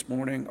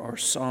morning are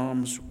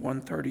Psalms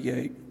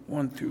 138,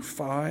 1 through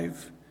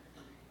 5,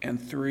 and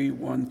 3,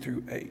 1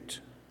 through 8.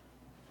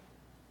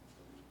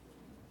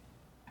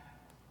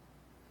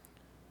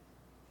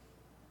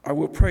 I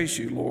will praise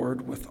you,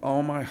 Lord, with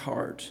all my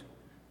heart.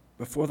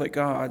 Before the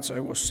gods I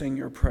will sing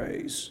your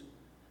praise.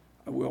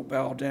 I will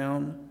bow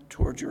down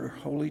toward your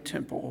holy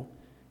temple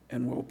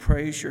and will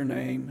praise your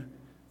name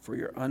for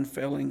your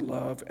unfailing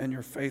love and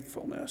your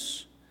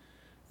faithfulness.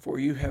 For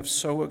you have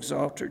so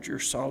exalted your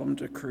solemn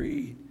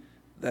decree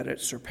that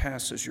it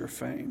surpasses your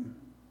fame.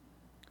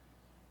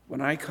 When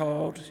I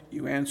called,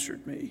 you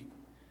answered me.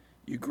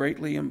 You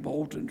greatly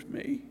emboldened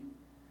me.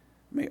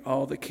 May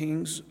all the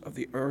kings of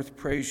the earth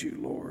praise you,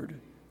 Lord,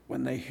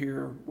 when they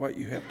hear what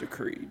you have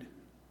decreed.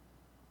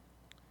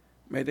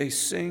 May they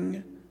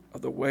sing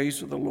of the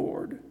ways of the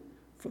Lord,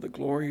 for the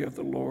glory of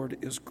the Lord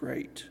is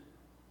great.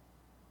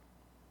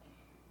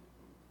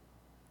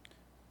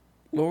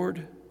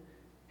 Lord,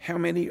 how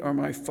many are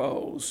my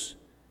foes?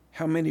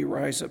 How many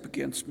rise up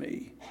against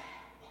me?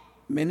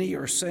 Many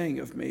are saying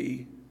of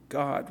me,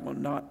 God will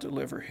not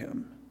deliver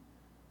him.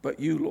 But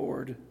you,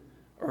 Lord,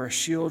 are a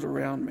shield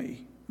around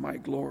me, my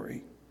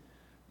glory,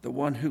 the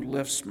one who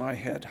lifts my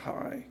head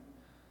high.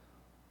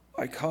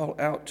 I call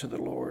out to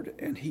the Lord,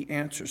 and he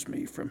answers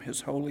me from his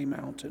holy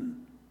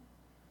mountain.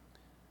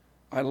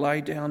 I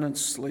lie down and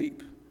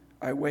sleep.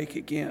 I wake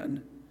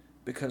again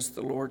because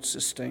the Lord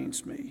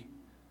sustains me.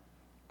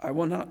 I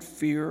will not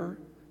fear,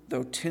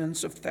 though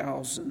tens of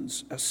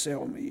thousands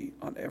assail me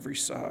on every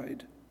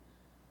side.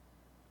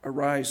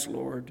 Arise,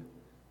 Lord,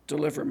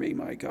 deliver me,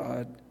 my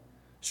God.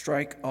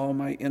 Strike all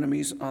my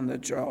enemies on the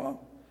jaw.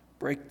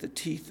 Break the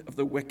teeth of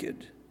the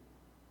wicked.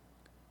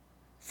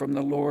 From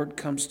the Lord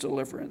comes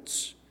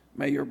deliverance.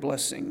 May your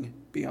blessing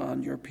be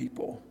on your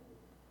people.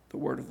 The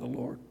word of the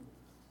Lord.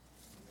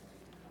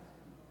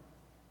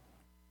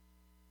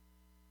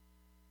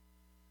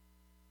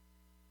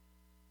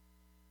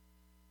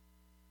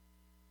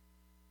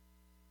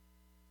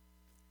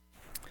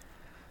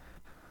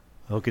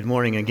 Well, good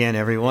morning again,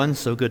 everyone.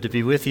 So good to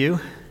be with you.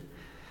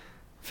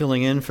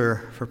 Filling in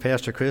for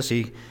Pastor Chris.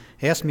 He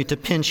asked me to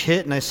pinch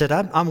hit, and I said,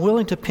 I'm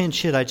willing to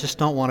pinch hit. I just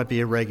don't want to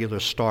be a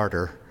regular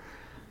starter.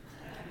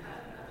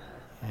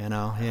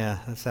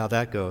 That's how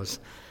that goes.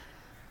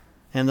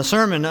 And the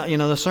sermon, I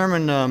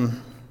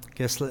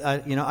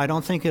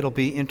don't think it'll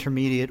be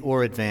intermediate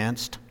or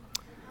advanced.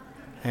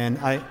 And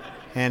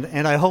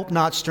I hope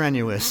not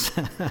strenuous.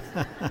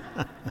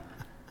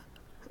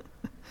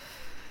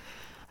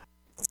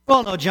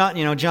 Well, no,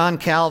 John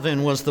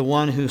Calvin was the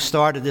one who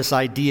started this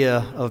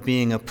idea of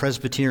being a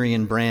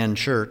Presbyterian brand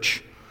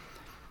church.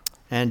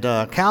 And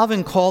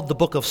Calvin called the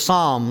book of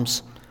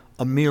Psalms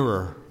a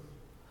mirror.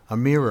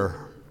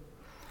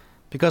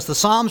 Because the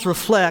Psalms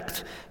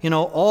reflect,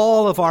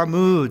 all of our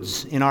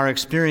moods in our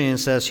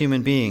experience as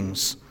human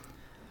beings.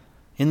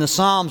 In the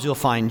Psalms, you'll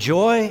find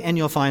joy and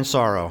you'll find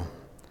sorrow.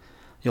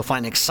 You'll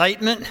find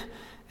excitement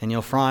and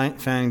you'll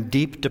find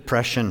deep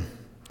depression.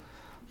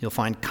 You'll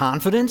find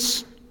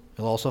confidence.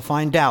 You'll also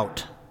find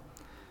doubt.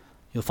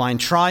 You'll find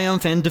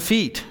triumph and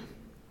defeat.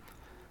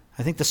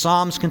 I think the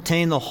Psalms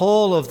contain the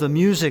whole of the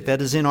music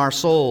that is in our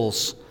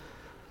souls.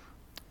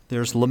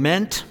 There's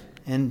lament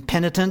and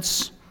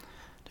penitence.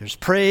 There's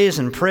praise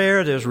and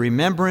prayer. There's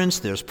remembrance.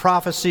 There's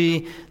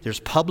prophecy. There's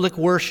public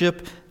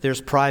worship.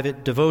 There's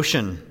private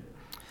devotion.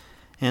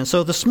 And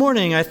so this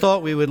morning I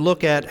thought we would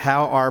look at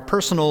how our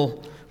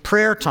personal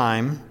prayer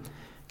time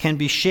can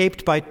be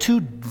shaped by two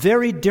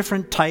very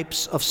different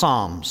types of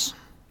psalms.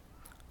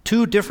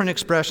 Two different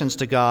expressions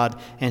to God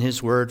and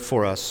his word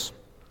for us.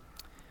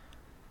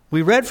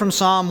 We read from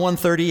Psalm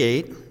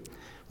 138,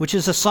 which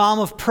is a psalm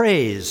of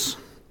praise.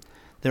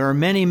 There are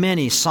many,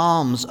 many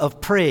psalms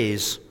of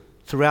praise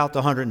throughout the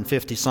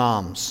 150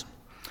 psalms.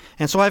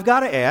 And so I've got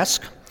to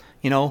ask,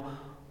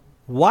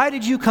 why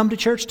did you come to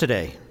church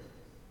today?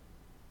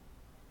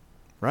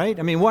 Right?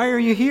 Why are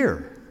you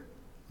here?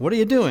 What are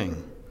you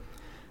doing?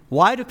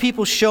 Why do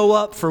people show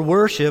up for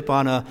worship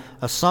on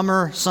a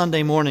summer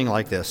Sunday morning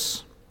like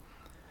this?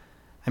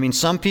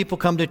 Some people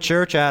come to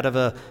church out of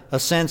a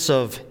sense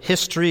of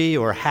history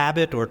or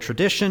habit or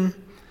tradition.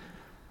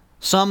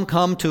 Some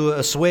come to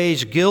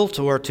assuage guilt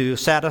or to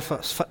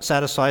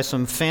satisfy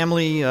some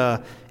family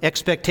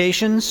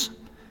expectations.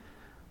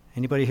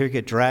 Anybody here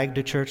get dragged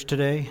to church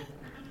today?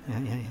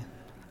 Yeah.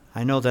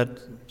 I know that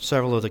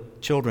several of the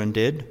children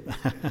did.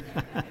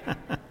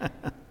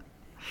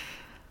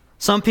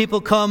 Some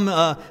people come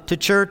to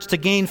church to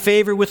gain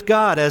favor with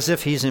God as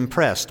if he's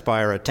impressed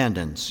by our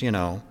attendance,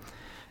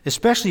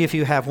 Especially if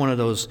you have one of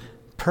those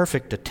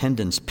perfect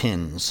attendance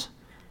pins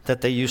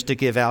that they used to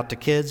give out to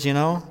kids,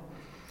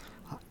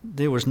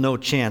 There was no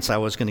chance I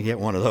was going to get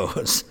one of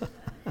those.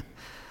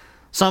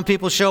 Some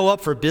people show up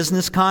for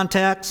business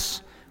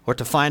contacts or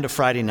to find a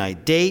Friday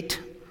night date.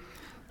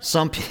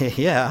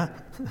 Yeah.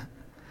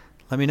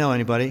 Let me know,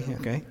 anybody,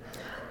 okay?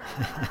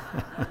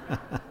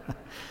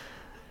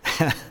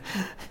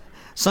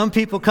 Some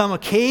people come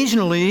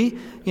occasionally,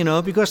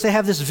 because they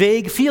have this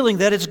vague feeling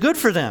that it's good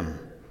for them.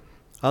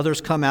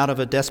 Others come out of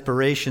a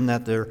desperation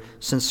that they're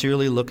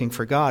sincerely looking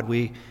for God.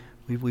 We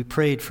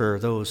prayed for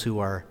those who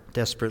are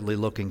desperately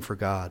looking for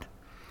God.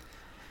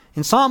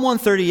 In Psalm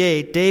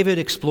 138, David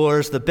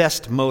explores the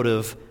best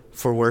motive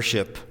for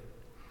worship.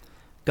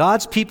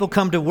 God's people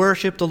come to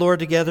worship the Lord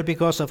together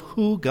because of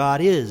who God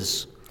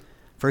is,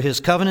 for his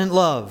covenant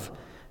love,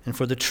 and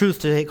for the truth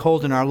to take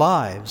hold in our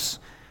lives.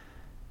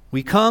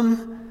 We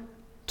come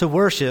to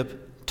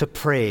worship to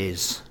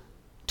praise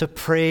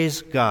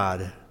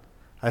God.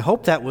 I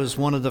hope that was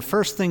one of the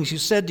first things you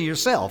said to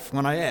yourself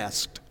when I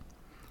asked.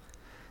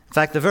 In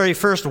fact, the very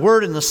first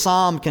word in the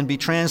psalm can be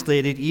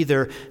translated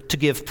either to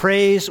give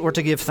praise or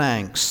to give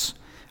thanks.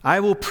 I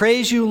will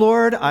praise you,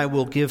 Lord. I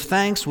will give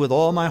thanks with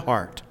all my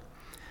heart.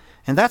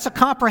 And that's a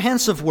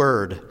comprehensive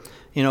word,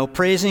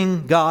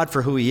 praising God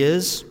for who he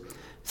is,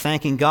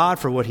 thanking God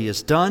for what he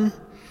has done.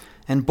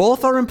 And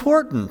both are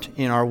important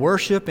in our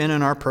worship and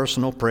in our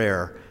personal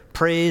prayer,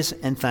 praise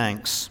and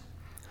thanks.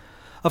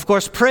 Of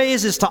course,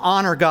 praise is to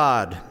honor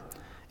God.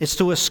 It's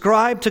to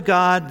ascribe to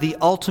God the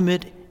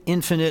ultimate,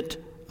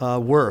 infinite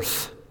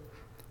worth.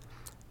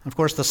 Of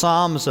course, the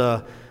Psalms,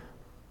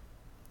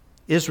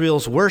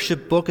 Israel's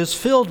worship book, is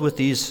filled with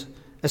these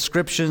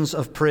ascriptions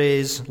of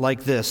praise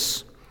like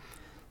this.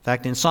 In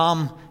fact, in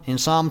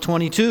Psalm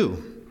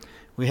 22,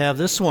 we have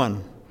this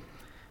one.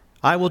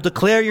 I will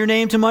declare your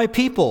name to my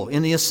people.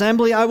 In the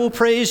assembly I will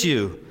praise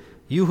you.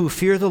 You who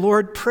fear the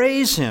Lord,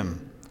 praise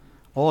him.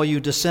 All you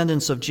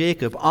descendants of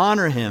Jacob,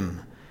 honor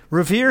him.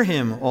 Revere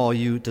him, all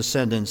you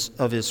descendants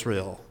of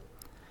Israel.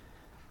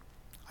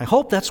 I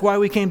hope that's why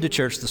we came to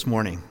church this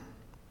morning.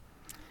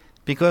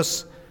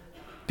 Because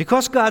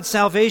God's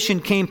salvation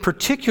came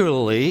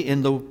particularly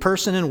in the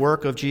person and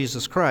work of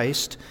Jesus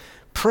Christ,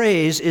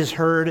 praise is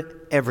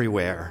heard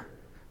everywhere,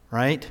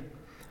 right?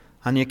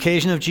 On the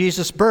occasion of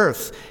Jesus'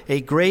 birth,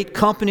 a great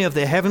company of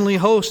the heavenly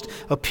host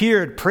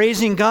appeared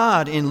praising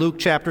God in Luke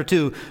chapter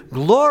 2.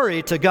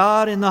 Glory to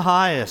God in the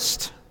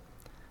highest.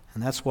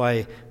 And that's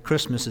why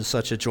Christmas is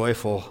such a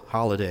joyful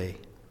holiday.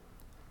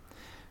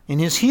 In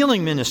his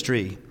healing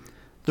ministry,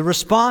 the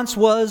response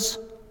was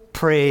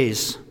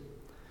praise.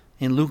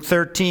 In Luke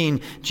 13,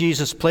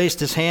 Jesus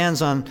placed his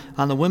hands on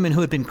the woman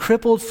who had been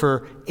crippled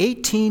for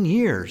 18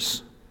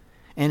 years.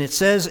 And it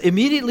says,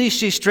 immediately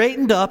she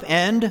straightened up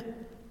and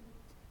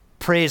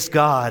praised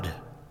God.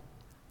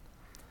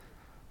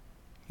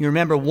 You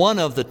remember one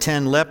of the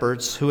 10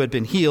 lepers who had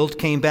been healed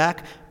came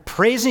back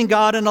praising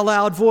God in a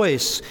loud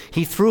voice.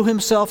 He threw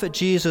himself at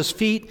Jesus'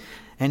 feet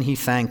and he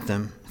thanked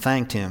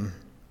him.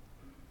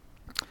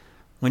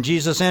 When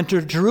Jesus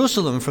entered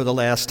Jerusalem for the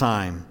last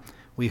time,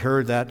 we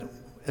heard that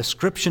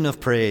ascription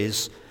of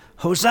praise.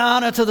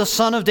 Hosanna to the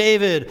Son of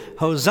David.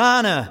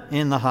 Hosanna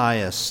in the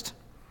highest.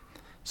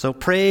 So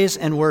praise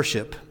and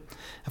worship.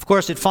 Of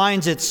course, it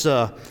finds its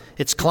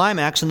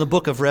climax in the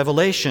book of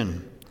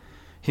Revelation.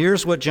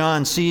 Here's what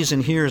John sees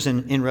and hears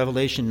in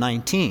Revelation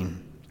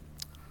 19.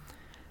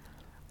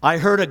 I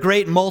heard a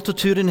great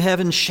multitude in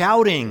heaven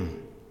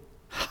shouting,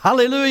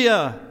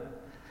 Hallelujah!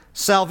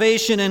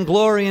 Salvation and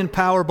glory and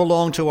power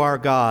belong to our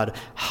God.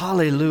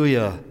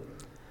 Hallelujah!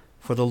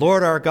 For the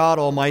Lord our God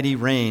Almighty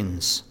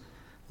reigns.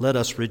 Let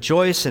us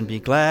rejoice and be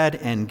glad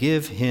and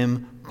give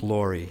him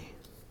glory.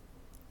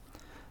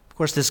 Of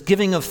course, this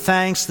giving of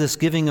thanks, this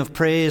giving of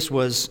praise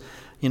was,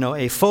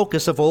 a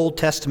focus of Old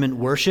Testament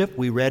worship.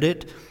 We read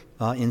it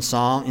in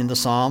the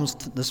Psalms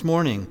this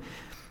morning.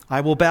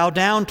 I will bow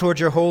down toward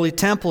your holy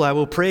temple. I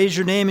will praise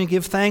your name and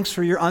give thanks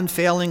for your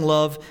unfailing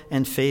love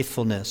and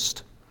faithfulness.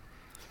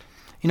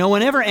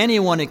 Whenever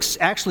anyone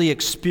actually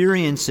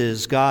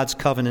experiences God's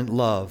covenant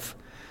love,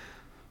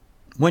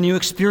 when you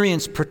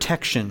experience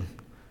protection,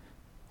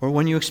 or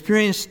when you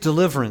experience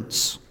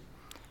deliverance,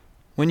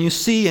 when you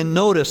see and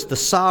notice the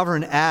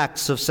sovereign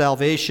acts of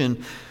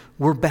salvation,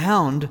 we're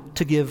bound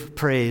to give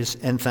praise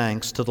and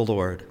thanks to the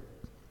Lord.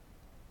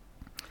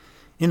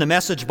 In the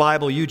Message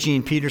Bible,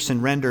 Eugene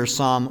Peterson renders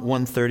Psalm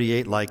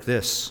 138 like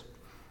this.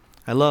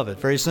 I love it.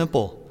 Very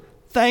simple.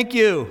 Thank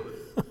you.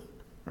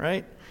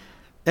 Right?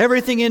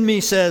 Everything in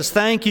me says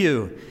thank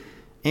you.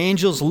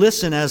 Angels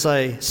listen as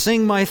I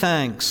sing my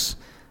thanks.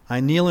 I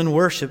kneel in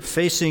worship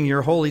facing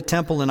your holy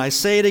temple, and I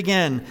say it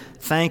again.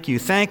 Thank you.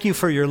 Thank you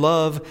for your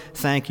love.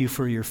 Thank you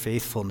for your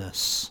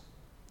faithfulness.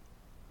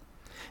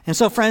 And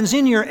so, friends,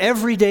 in your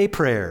everyday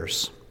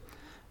prayers,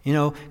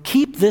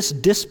 keep this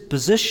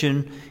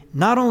disposition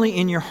not only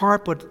in your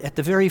heart, but at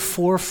the very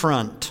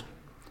forefront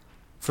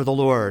for the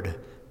Lord.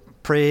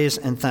 Praise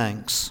and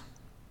thanks.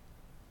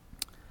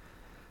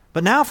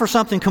 But now for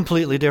something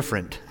completely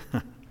different.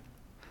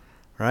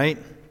 Right?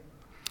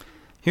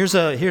 Here's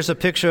a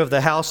picture of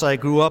the house I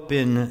grew up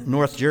in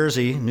New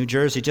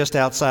Jersey, just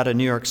outside of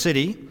New York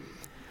City.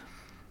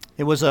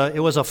 It was a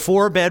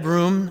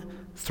 4-bedroom,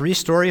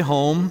 3-story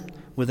home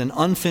with an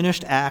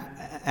unfinished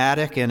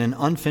attic and an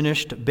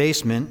unfinished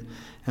basement.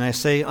 And I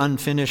say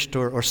unfinished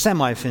or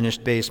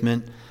semi-finished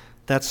basement.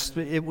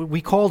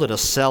 We called it a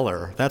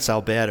cellar. That's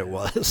how bad it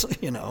was,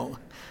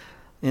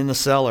 in the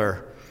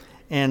cellar.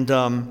 And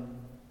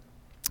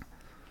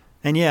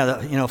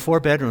And 4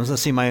 bedrooms.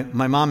 Let's see, my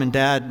mom and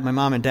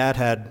dad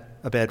had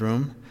a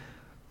bedroom.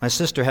 My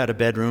sister had a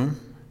bedroom.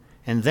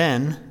 And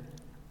then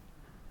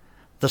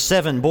the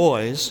 7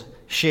 boys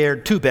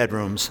shared 2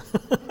 bedrooms.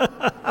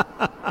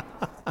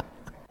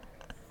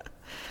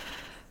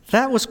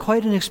 That was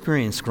quite an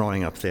experience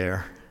growing up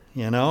there,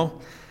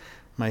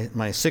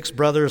 My 6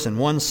 brothers and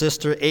 1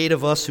 sister, 8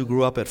 of us who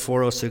grew up at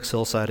 406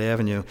 Hillside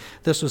Avenue.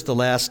 This was the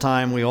last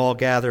time we all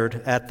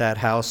gathered at that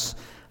house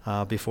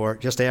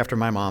just after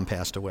my mom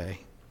passed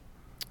away.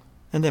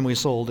 And then we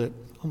sold it.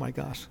 Oh my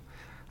gosh.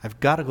 I've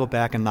got to go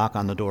back and knock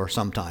on the door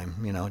sometime,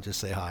 just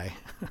say hi.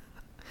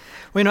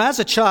 Well, as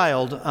a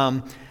child,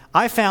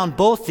 I found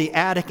both the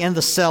attic and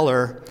the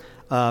cellar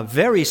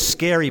very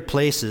scary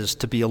places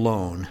to be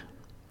alone,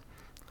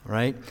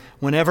 right?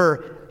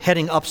 Whenever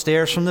heading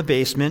upstairs from the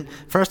basement,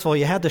 first of all,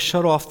 you had to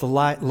shut off the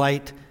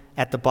light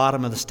at the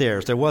bottom of the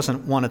stairs. There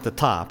wasn't one at the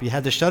top. You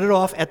had to shut it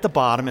off at the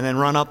bottom and then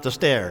run up the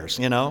stairs,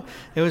 It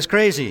was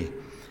crazy.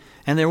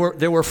 And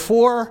there were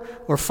 4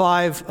 or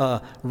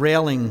 5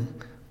 railing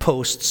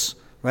posts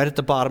right at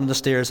the bottom of the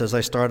stairs as I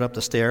started up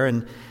the stair.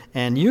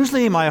 And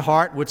usually my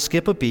heart would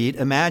skip a beat,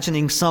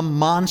 imagining some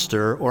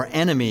monster or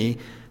enemy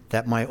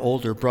that my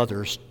older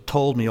brothers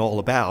told me all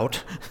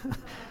about,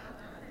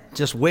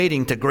 just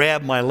waiting to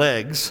grab my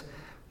legs.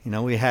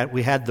 We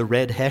had the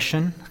Red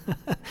Hessian,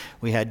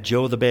 we had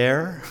Joe the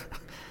Bear,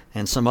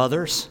 and some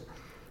others.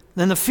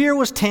 Then the fear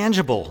was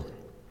tangible.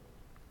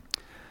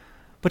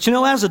 But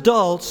as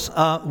adults,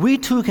 we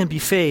too can be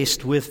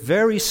faced with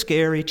very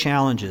scary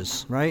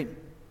challenges, right?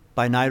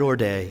 By night or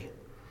day.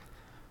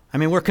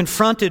 We're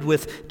confronted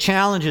with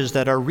challenges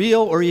that are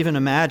real or even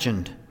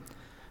imagined,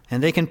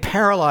 and they can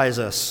paralyze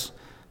us,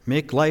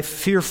 make life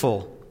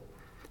fearful.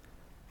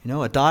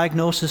 A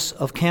diagnosis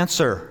of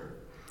cancer,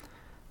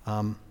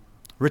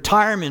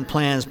 retirement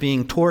plans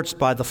being torched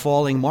by the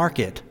falling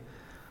market.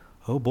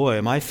 Oh boy,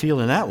 am I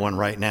feeling that one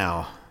right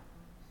now.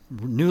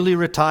 Newly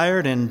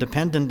retired and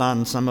dependent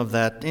on some of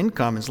that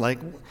income. It's like,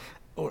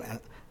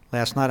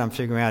 last night I'm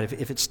figuring out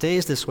if it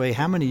stays this way,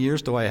 how many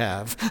years do I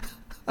have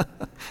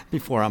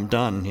before I'm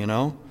done,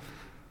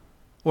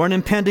 Or an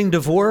impending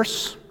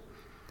divorce.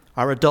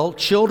 Our adult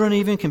children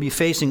even can be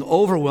facing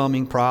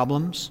overwhelming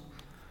problems.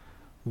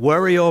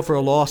 Worry over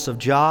a loss of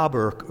job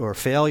or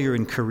failure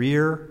in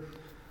career.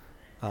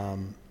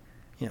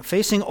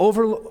 Facing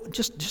over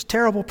just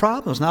terrible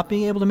problems, not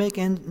being able to make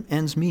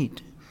ends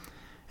meet.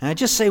 And I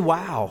just say,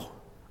 wow.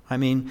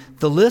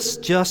 The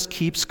list just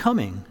keeps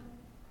coming.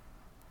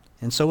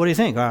 And so what do you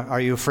think?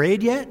 Are you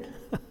afraid yet?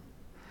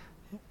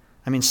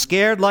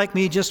 Scared like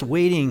me, just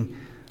waiting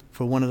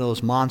for one of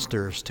those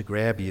monsters to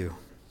grab you.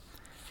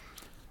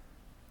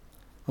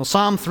 Well,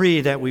 Psalm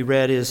 3 that we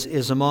read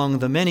is among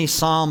the many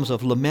psalms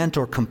of lament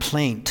or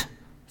complaint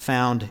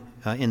found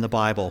in the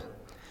Bible.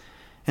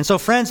 And so,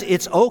 friends,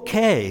 it's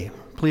okay,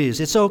 please,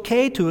 it's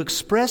okay to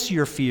express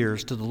your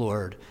fears to the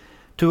Lord,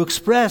 to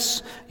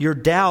express your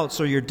doubts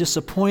or your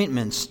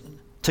disappointments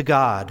to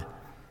God.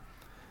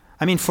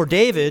 For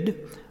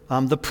David,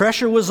 the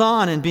pressure was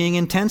on and being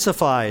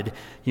intensified.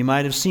 You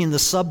might have seen the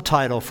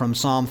subtitle from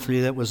Psalm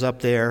 3 that was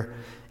up there.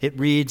 It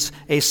reads,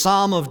 "A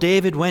Psalm of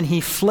David when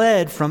he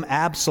fled from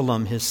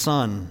Absalom, his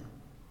son."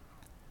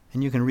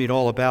 And you can read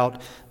all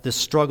about this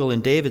struggle in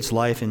David's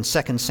life in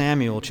 2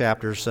 Samuel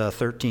chapters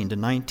 13 to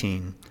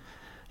 19.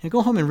 You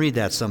go home and read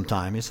that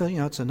sometime. It's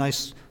a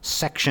nice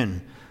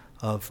section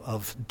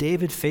of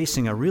David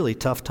facing a really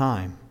tough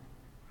time.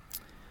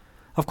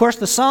 Of course,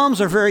 the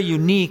Psalms are very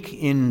unique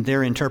in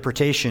their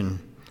interpretation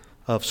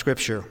of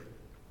Scripture.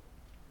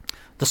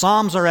 The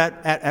Psalms are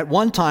at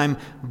one time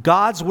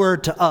God's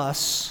word to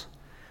us,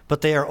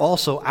 but they are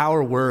also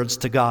our words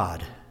to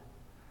God.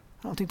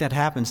 I don't think that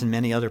happens in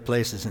many other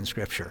places in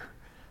Scripture,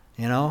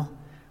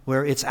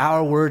 where it's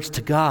our words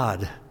to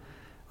God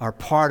are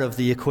part of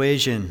the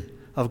equation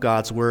of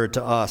God's word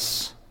to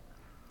us.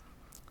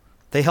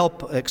 They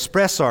help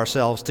express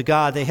ourselves to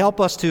God. They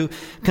help us to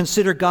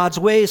consider God's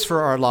ways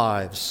for our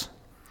lives.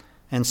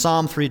 And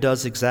Psalm 3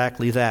 does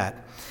exactly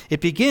that.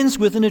 It begins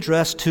with an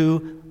address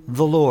to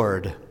the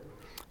Lord.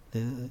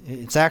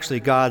 It's actually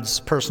God's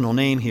personal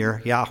name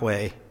here,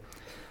 Yahweh,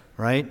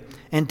 right?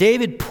 And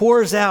David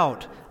pours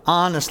out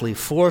honestly,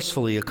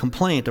 forcefully, a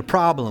complaint, a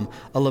problem,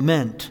 a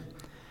lament.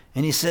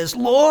 And he says,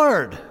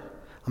 Lord.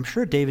 I'm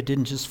sure David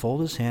didn't just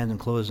fold his hands and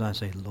close his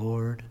eyes and say,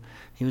 Lord.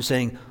 He was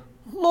saying,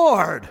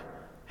 Lord,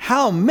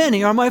 how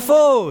many are my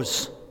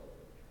foes?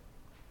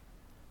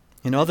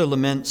 In other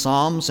lament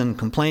psalms and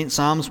complaint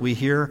psalms, we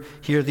hear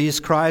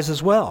these cries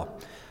as well.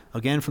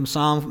 Again from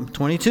Psalm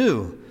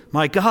 22,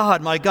 my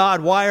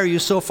God, why are you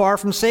so far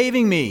from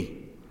saving me?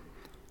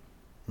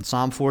 In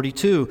Psalm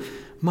 42,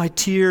 my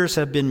tears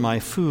have been my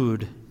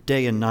food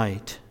day and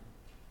night.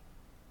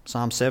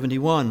 Psalm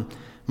 71,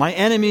 my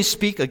enemies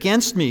speak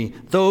against me.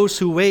 Those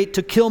who wait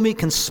to kill me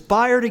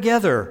conspire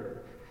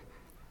together.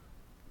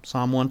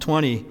 Psalm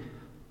 120,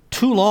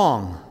 too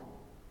long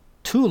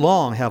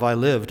have I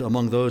lived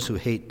among those who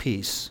hate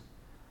peace.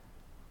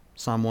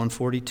 Psalm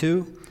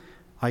 142,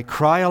 I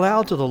cry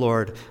aloud to the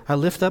Lord. I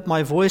lift up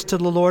my voice to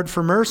the Lord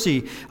for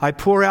mercy. I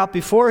pour out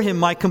before him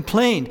my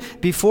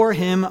complaint. Before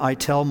him I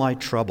tell my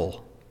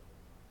trouble.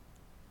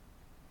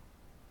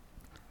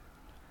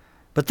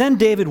 But then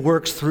David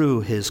works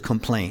through his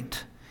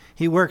complaint.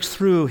 He works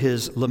through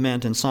his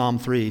lament in Psalm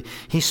 3.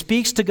 He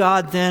speaks to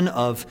God then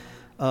of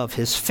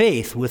his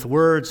faith with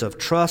words of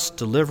trust,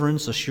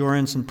 deliverance,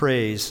 assurance, and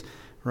praise.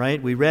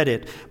 Right? We read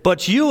it.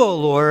 But you, O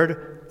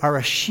Lord, are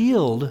a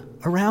shield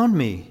around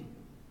me.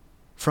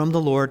 From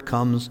the Lord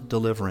comes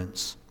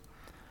deliverance.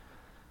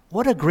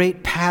 What a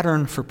great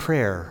pattern for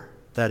prayer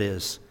that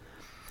is.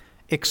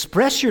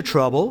 Express your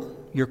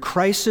trouble, your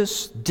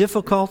crisis,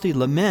 difficulty,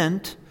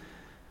 lament,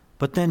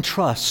 but then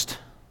trust.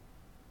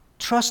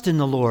 Trust in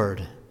the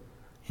Lord,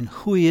 in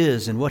who he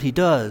is and what he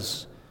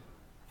does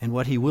and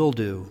what he will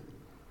do.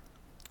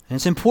 And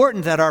it's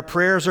important that our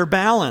prayers are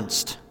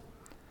balanced.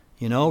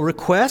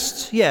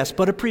 Requests, yes,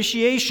 but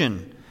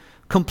appreciation.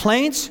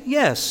 Complaints,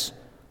 yes,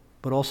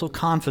 but also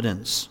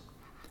confidence.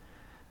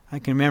 I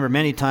can remember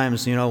many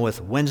times,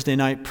 with Wednesday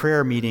night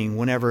prayer meeting,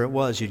 whenever it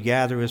was, you'd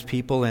gather as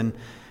people, and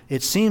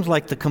it seems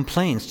like the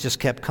complaints just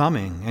kept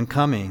coming and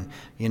coming,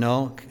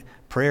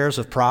 prayers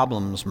of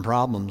problems.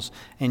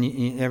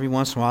 And every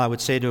once in a while I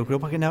would say to a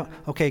group,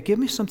 okay, give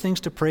me some things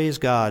to praise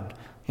God,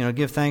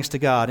 give thanks to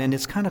God. And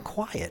it's kind of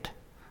quiet.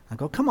 I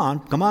go, come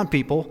on,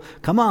 people,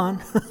 come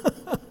on,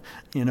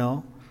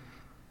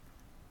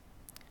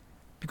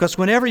 Because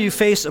whenever you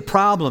face a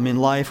problem in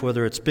life,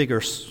 whether it's big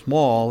or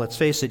small, let's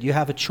face it, you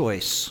have a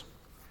choice.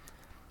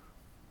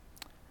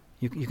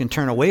 You can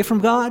turn away from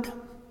God,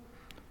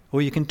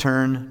 or you can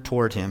turn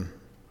toward him.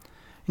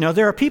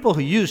 There are people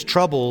who use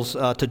troubles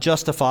to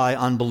justify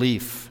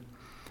unbelief.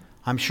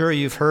 I'm sure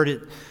you've heard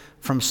it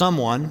from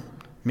someone,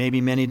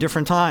 maybe many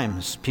different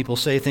times. People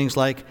say things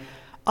like,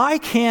 I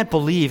can't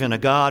believe in a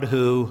God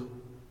who,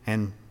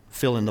 and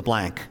fill in the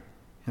blank. You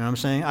know what I'm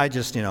saying? I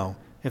just,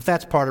 if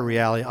that's part of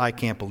reality, I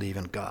can't believe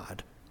in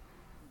God.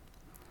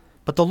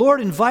 But the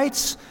Lord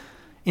invites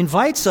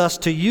us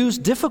to use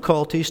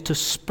difficulties to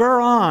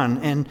spur on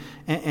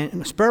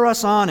and spur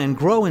us on and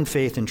grow in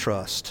faith and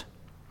trust.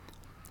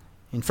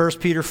 In 1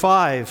 Peter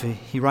 5,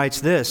 he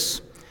writes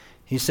this.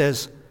 He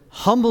says,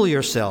 humble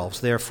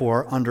yourselves,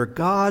 therefore, under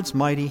God's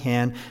mighty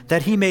hand,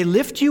 that he may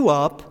lift you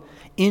up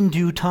in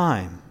due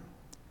time.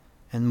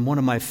 And one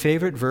of my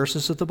favorite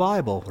verses of the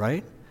Bible,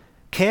 right?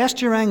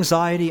 Cast your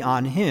anxiety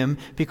on him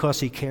because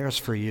he cares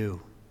for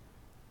you.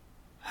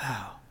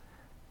 Wow.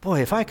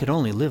 Boy, if I could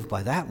only live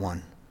by that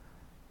one.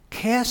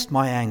 Cast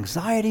my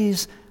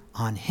anxieties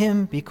on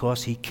him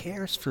because he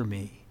cares for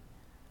me.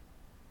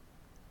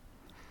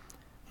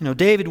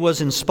 David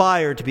was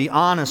inspired to be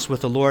honest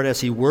with the Lord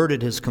as he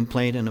worded his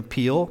complaint and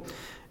appeal.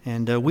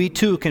 And we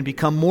too can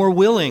become more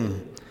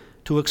willing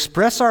to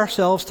express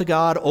ourselves to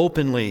God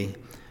openly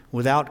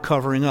without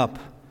covering up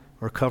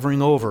or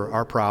covering over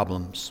our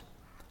problems.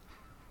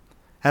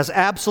 As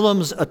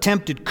Absalom's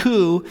attempted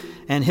coup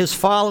and his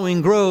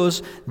following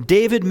grows,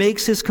 David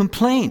makes his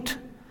complaint.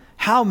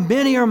 How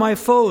many are my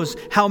foes?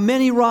 How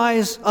many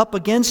rise up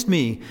against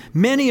me?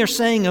 Many are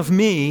saying of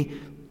me,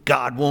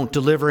 God won't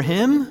deliver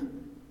him.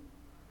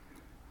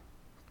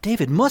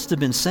 David must have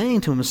been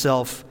saying to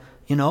himself,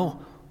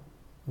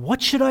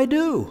 what should I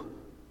do?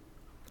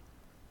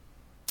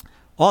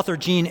 Author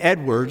Gene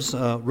Edwards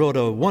wrote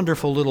a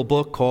wonderful little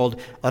book called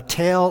A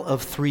Tale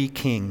of Three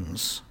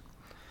Kings.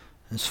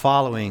 It's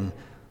following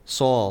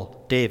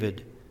Saul,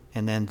 David,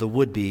 and then the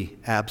would-be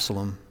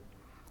Absalom.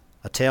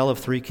 A Tale of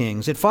Three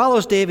Kings. It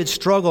follows David's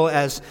struggle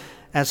as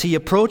he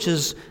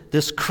approaches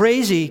this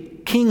crazy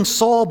King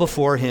Saul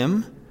before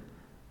him,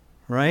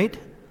 right?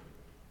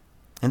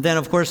 And then,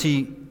 of course,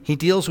 he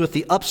deals with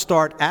the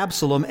upstart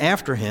Absalom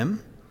after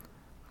him.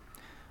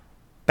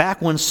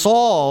 Back when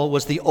Saul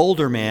was the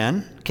older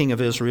man, king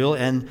of Israel,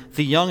 and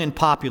the young and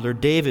popular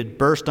David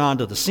burst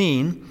onto the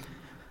scene,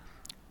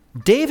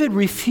 David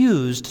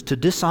refused to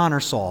dishonor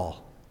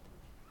Saul.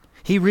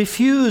 He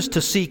refused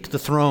to seek the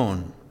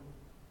throne.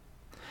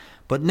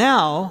 But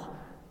now,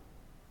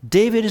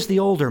 David is the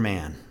older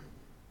man,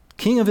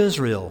 king of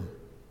Israel.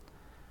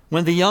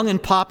 When the young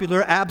and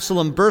popular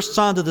Absalom bursts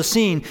onto the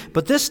scene,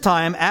 but this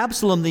time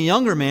Absalom, the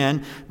younger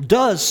man,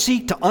 does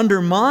seek to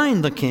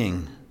undermine the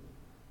king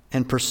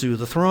and pursue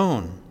the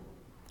throne.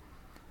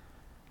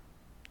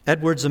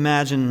 Edwards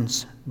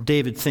imagines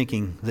David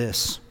thinking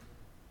this.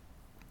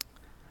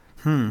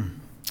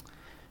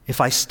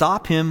 If I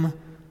stop him,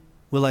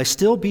 will I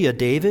still be a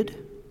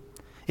David?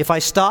 If I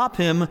stop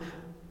him,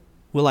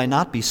 will I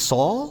not be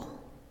Saul?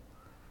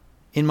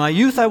 In my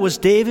youth I was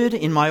David.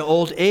 In my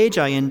old age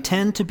I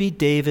intend to be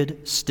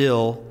David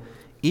still,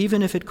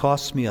 even if it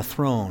costs me a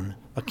throne,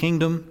 a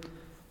kingdom,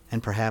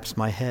 and perhaps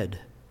my head.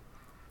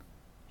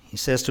 He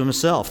says to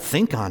himself,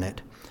 think on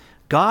it.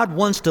 God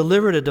once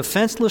delivered a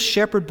defenseless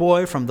shepherd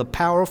boy from the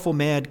powerful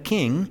mad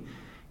king.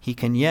 He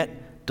can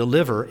yet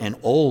deliver an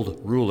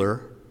old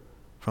ruler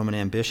from an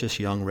ambitious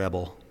young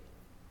rebel.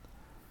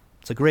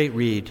 It's a great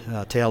read,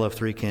 Tale of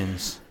Three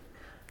Kings.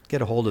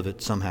 Get a hold of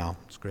it somehow.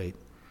 It's great.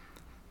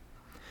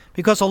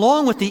 Because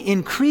along with the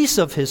increase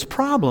of his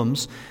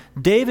problems,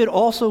 David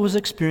also was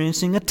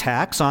experiencing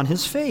attacks on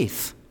his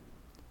faith.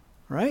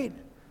 Right?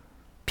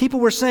 People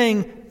were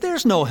saying,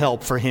 there's no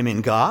help for him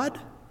in God.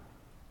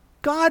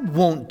 God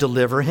won't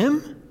deliver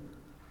him.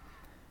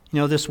 You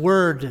know, this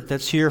word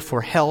that's here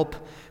for help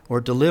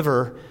or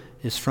deliver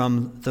is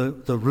from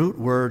the root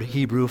word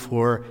Hebrew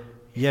for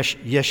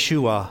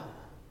Yeshua.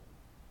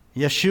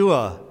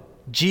 Yeshua,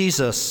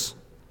 Jesus,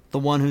 the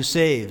one who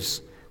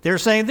saves. They're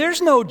saying,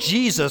 there's no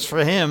Jesus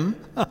for him,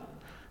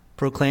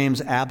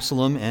 proclaims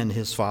Absalom and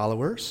his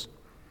followers.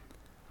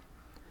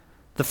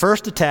 The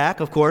first attack,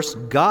 of course,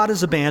 God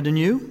has abandoned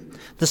you.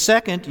 The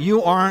second,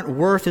 you aren't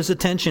worth his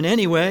attention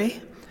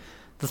anyway.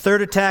 The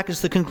third attack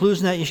is the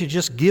conclusion that you should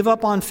just give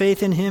up on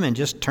faith in him and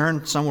just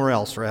turn somewhere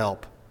else for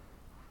help.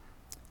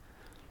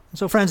 And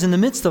so, friends, in the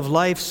midst of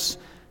life's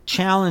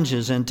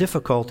challenges and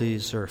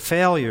difficulties or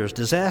failures,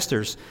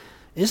 disasters,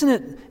 isn't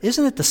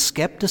it the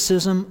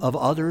skepticism of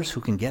others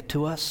who can get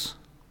to us?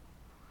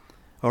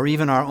 Or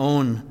even our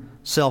own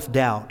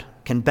self-doubt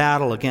can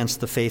battle against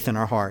the faith in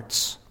our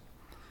hearts.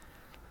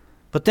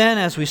 But then,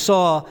 as we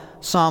saw,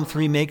 Psalm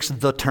 3 makes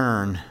the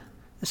turn.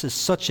 This is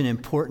such an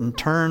important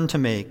turn to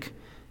make.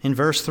 In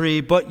verse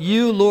 3, but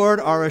you, Lord,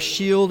 are a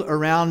shield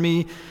around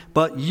me,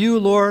 but you,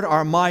 Lord,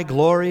 are my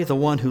glory, the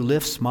one who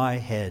lifts my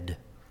head.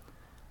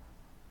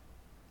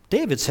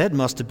 David's head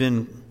must have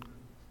been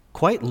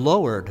quite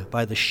lowered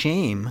by the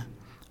shame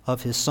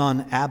of his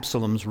son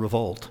Absalom's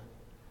revolt.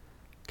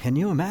 Can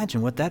you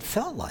imagine what that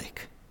felt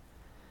like?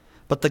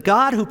 But the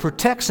God who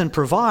protects and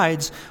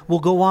provides will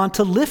go on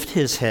to lift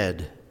his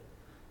head.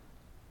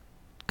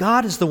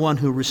 God is the one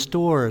who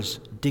restores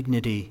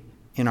dignity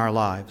in our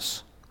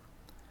lives.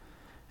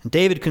 And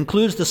David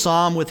concludes the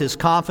psalm with his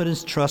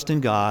confidence, trust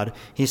in God.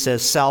 He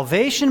says,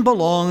 salvation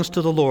belongs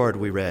to the Lord,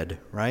 we read,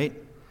 right?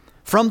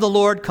 From the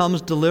Lord comes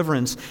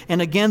deliverance.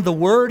 And again, the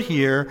word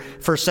here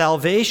for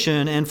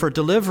salvation and for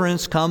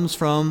deliverance comes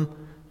from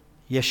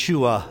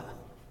Yeshua,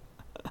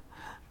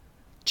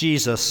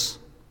 Jesus.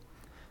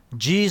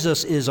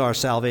 Jesus is our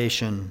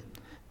salvation.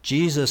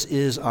 Jesus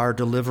is our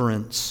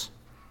deliverance.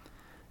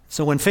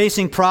 So when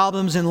facing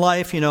problems in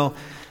life,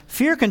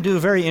 fear can do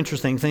very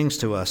interesting things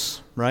to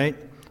us, right?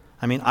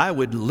 I mean, I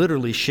would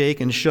literally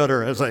shake and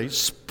shudder as I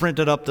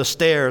sprinted up the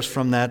stairs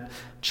from that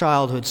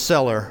childhood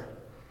cellar.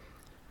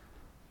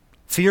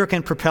 Fear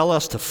can propel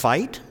us to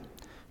fight,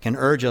 can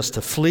urge us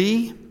to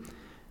flee,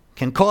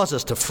 can cause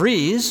us to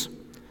freeze,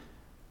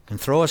 can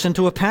throw us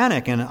into a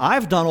panic. And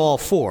I've done all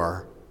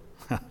four.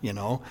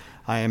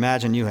 I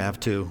imagine you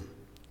have too.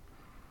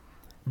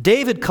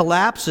 David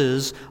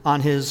collapses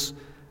on his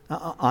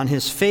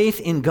faith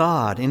in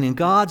God and in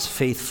God's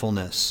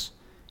faithfulness.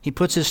 He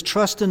puts his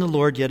trust in the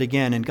Lord yet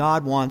again, and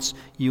God wants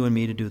you and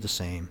me to do the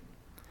same.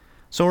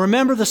 So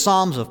remember the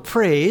Psalms of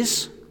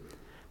praise,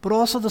 but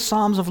also the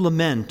Psalms of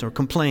lament or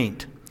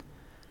complaint.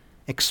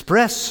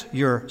 Express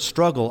your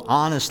struggle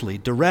honestly,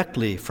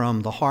 directly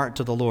from the heart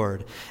to the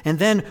Lord. And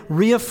then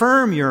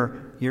reaffirm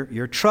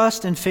your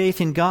trust and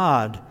faith in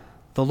God,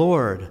 the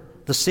Lord,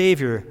 the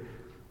Savior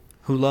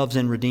who loves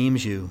and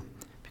redeems you.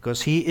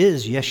 Because he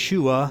is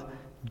Yeshua,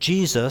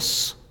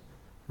 Jesus,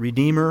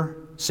 Redeemer,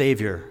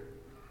 Savior.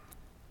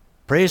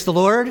 Praise the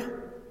Lord.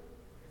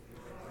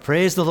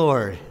 Praise the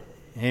Lord.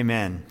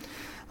 Amen.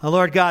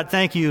 Lord God,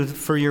 thank you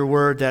for your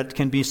word that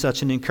can be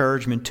such an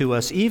encouragement to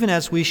us, even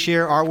as we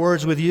share our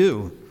words with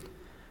you.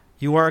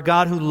 You are a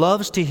God who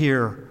loves to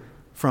hear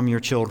from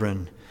your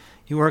children.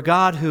 You are a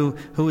God who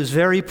is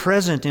very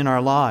present in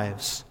our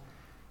lives.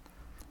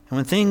 And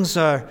when things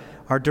are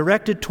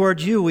directed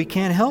toward you, we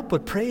can't help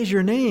but praise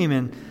your name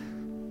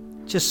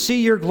and just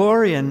see your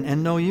glory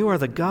and know you are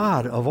the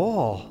God of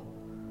all.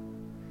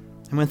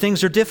 And when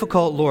things are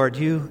difficult, Lord,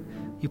 you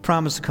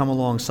promise to come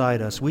alongside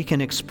us. We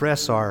can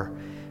express our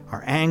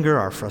anger,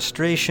 our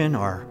frustration,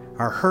 our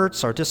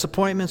hurts, our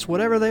disappointments,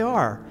 whatever they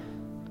are.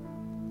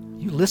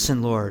 You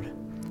listen, Lord,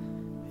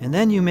 and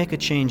then you make a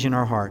change in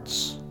our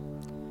hearts.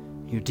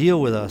 You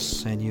deal with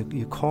us, and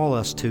you call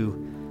us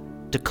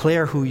to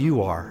declare who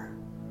you are.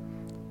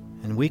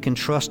 And we can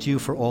trust you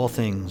for all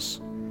things,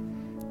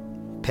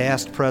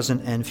 past,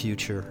 present, and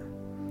future,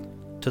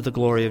 to the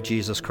glory of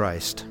Jesus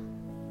Christ.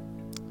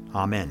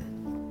 Amen.